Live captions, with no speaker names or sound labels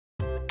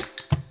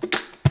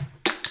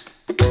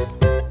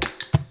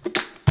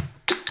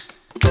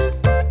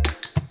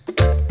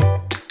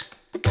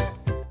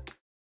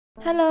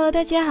Hello，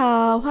 大家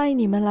好，欢迎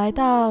你们来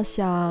到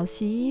小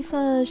媳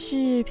妇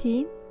视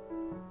频。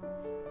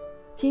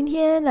今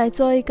天来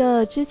做一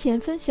个之前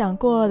分享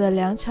过的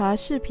凉茶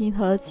视频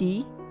合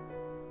集。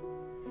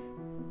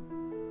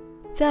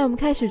在我们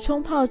开始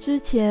冲泡之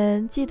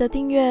前，记得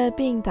订阅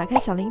并打开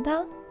小铃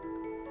铛。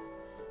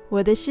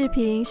我的视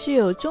频是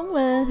有中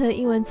文和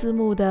英文字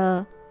幕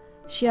的，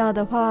需要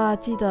的话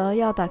记得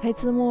要打开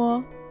字幕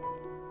哦。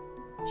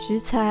食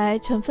材、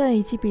成分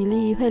以及比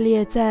例会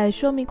列在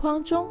说明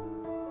框中。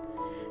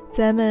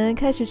咱们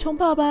开始冲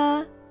泡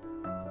吧。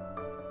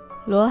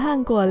罗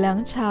汉果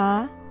凉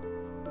茶，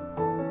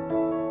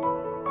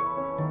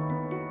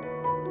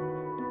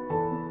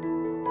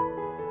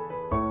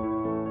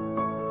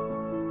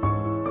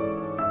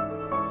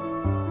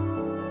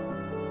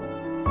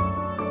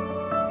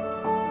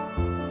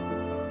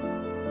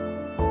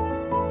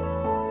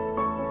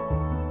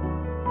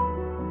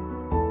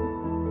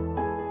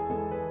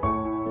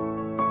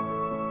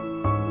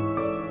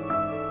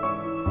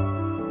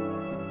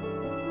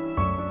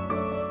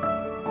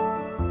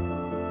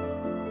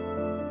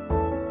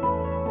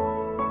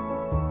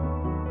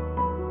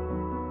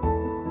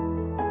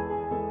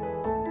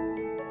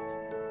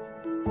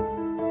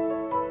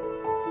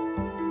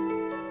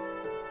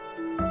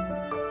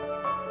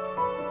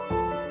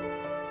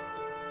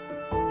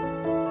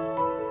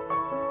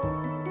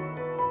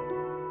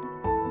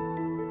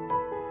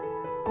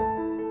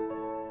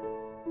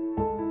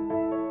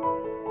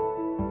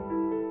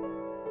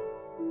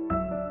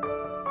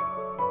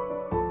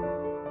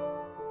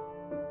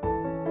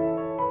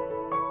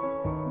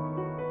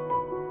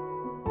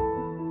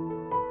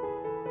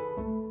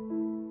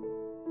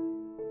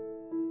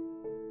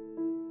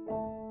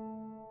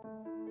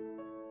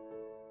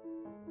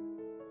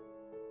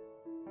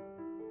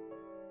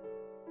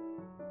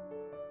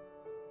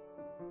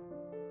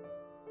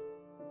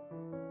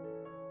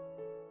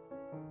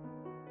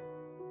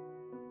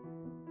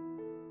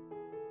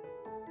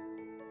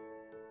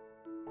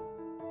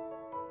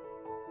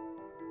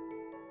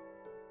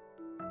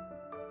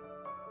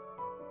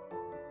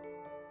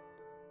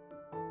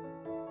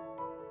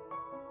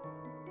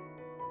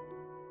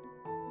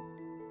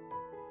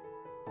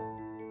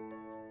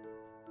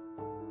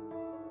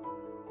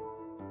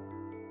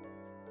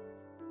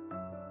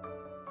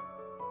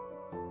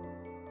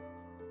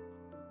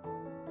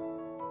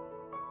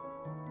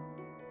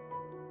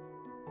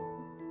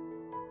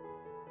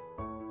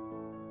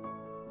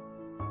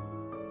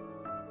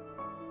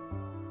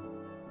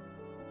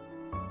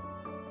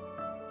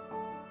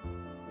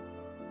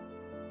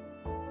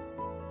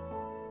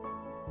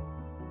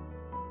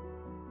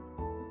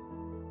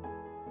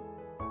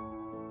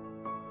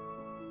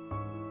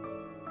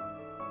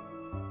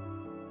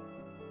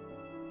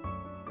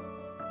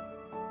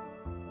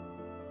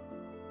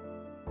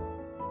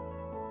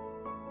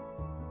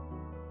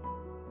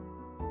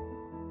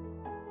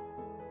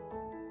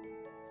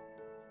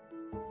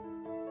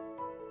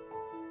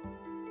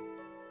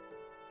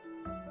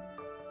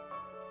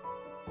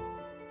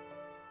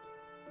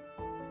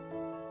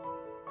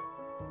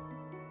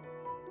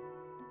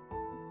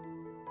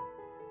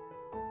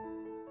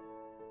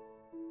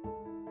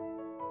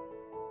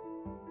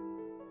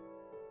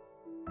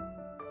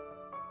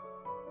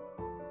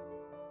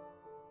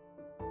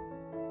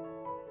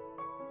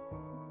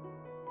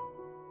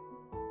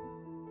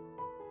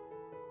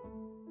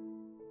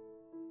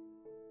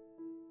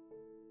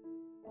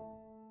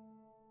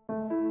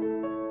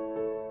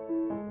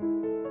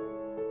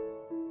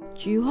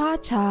菊花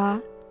茶，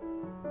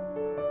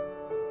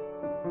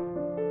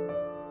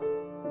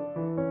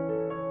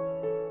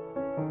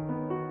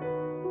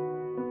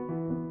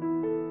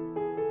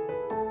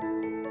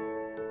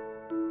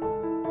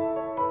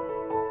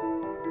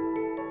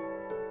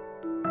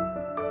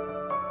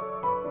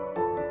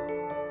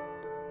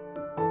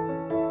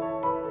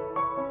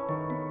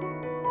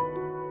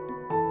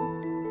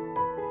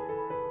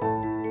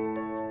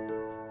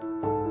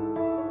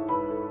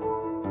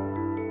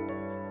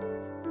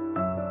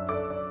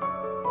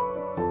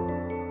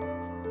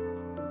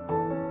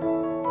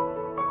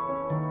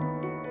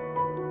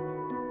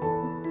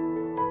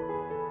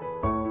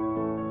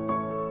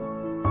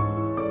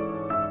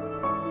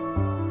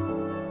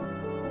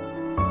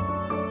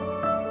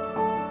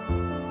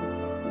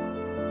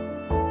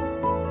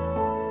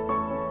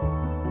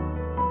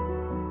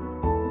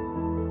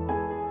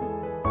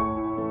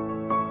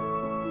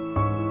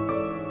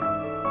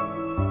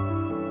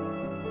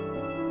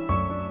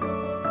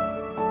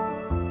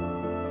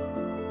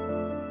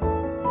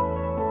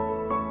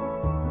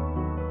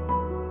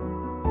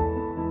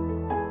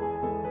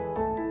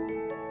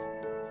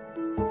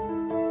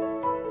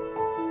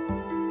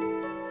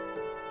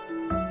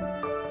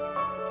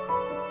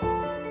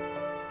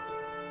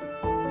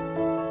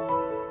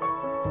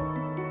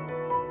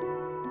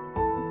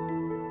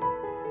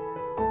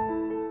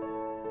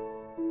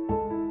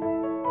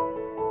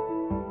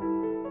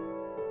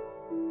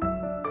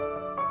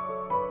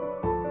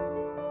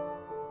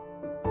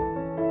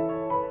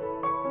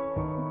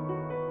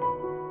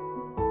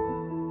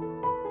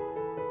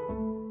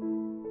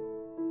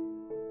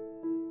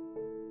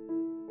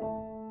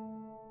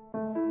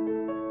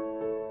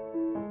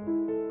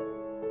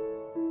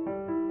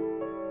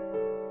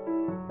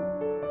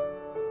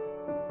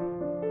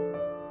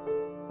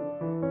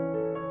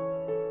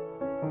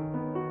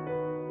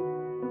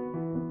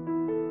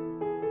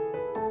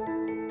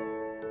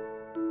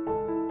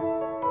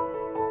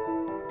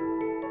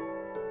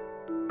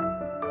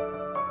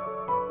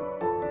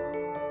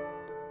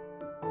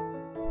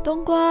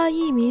冬瓜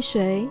薏米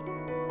水。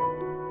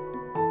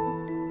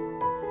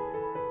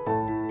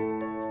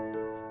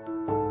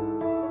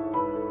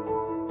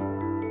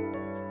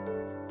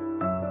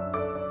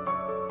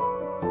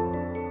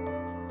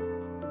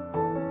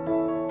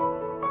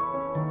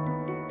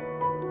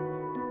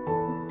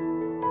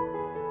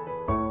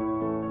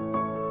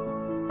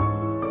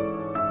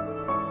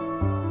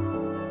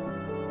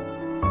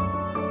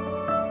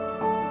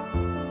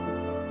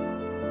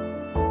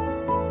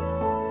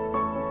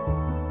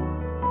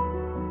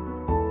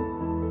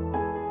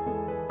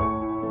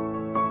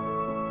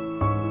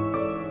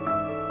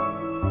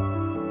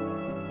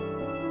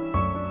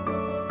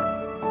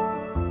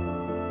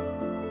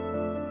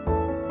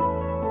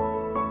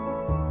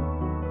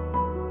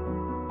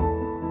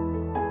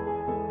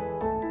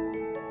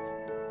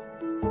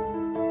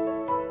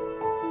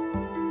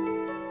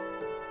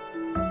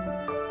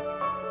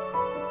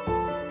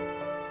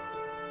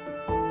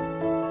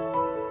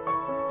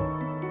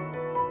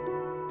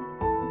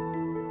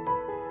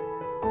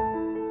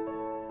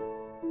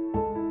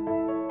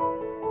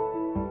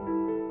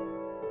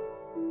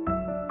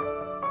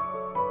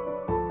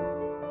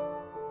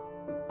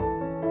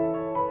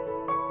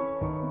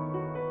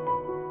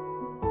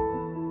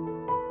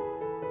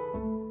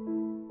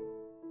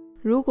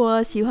如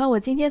果喜欢我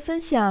今天分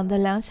享的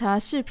凉茶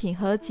视频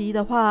合集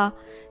的话，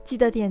记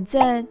得点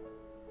赞，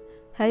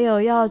还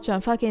有要转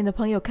发给你的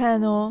朋友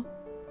看哦。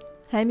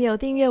还没有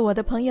订阅我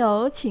的朋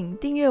友，请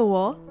订阅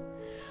我。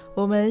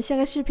我们下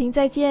个视频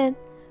再见，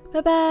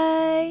拜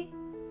拜。